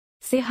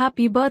say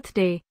happy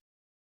birthday.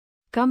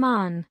 Come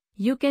on,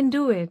 you can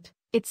do it.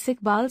 It's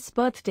Iqbal's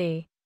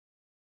birthday.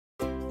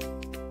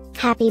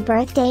 Happy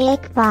birthday,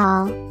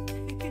 Iqbal.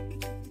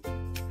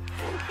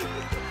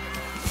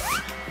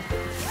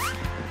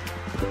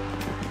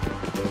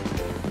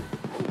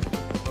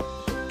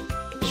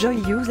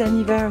 Joyeux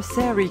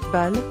anniversaire,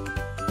 Iqbal.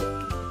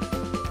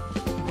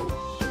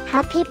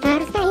 Happy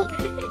birthday,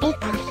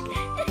 Iqbal.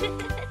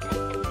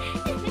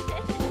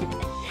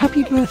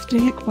 Happy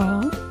birthday,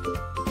 Iqbal.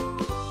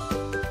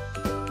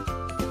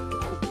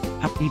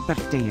 Happy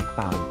birthday,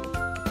 Iqbal.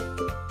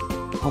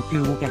 Hope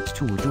you get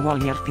to do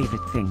all your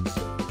favorite things.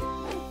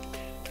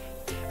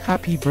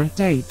 Happy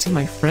birthday to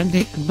my friend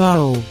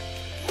Iqbal.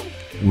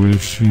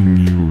 Wishing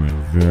you a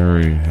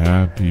very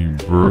happy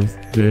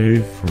birthday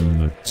from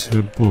the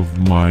tip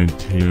of my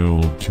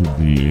tail to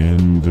the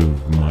end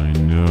of my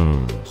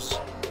nose.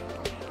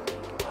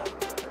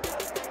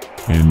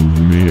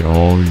 And may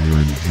all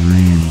your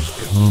dreams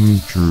come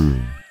true.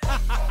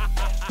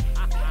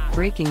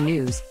 Breaking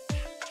news.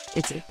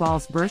 It's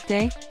Iqbal's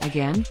birthday,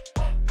 again?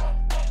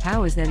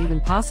 How is that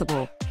even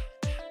possible?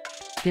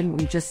 Didn't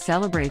we just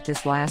celebrate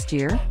this last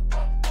year?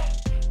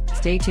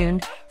 Stay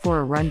tuned for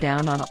a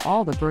rundown on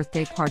all the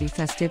birthday party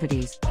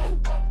festivities.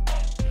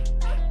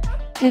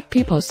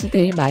 Happy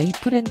birthday, my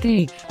friend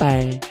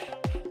Iqbal.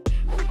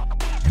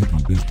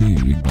 Happy birthday,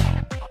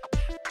 Iqbal.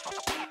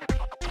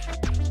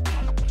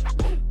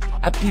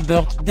 Happy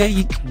birthday,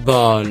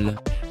 Iqbal.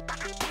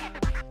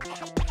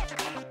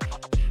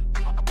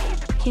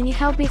 Can you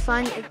help me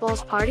find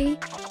Iqbal's party?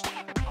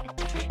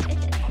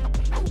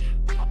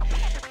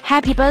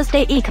 Happy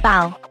birthday,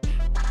 Iqbal.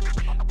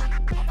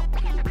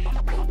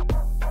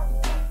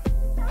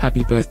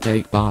 Happy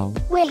birthday, Iqbal.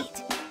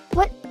 Wait,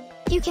 what?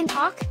 You can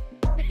talk?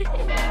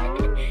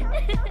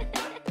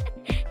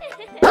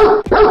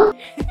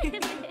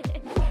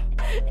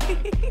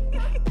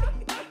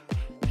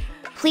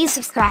 Please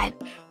subscribe,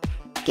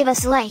 give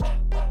us a like,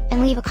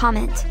 and leave a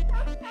comment.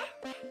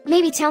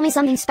 Maybe tell me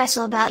something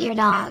special about your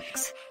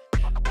dogs.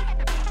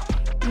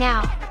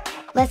 Now,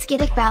 let's get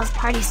Iqbal's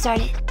party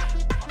started.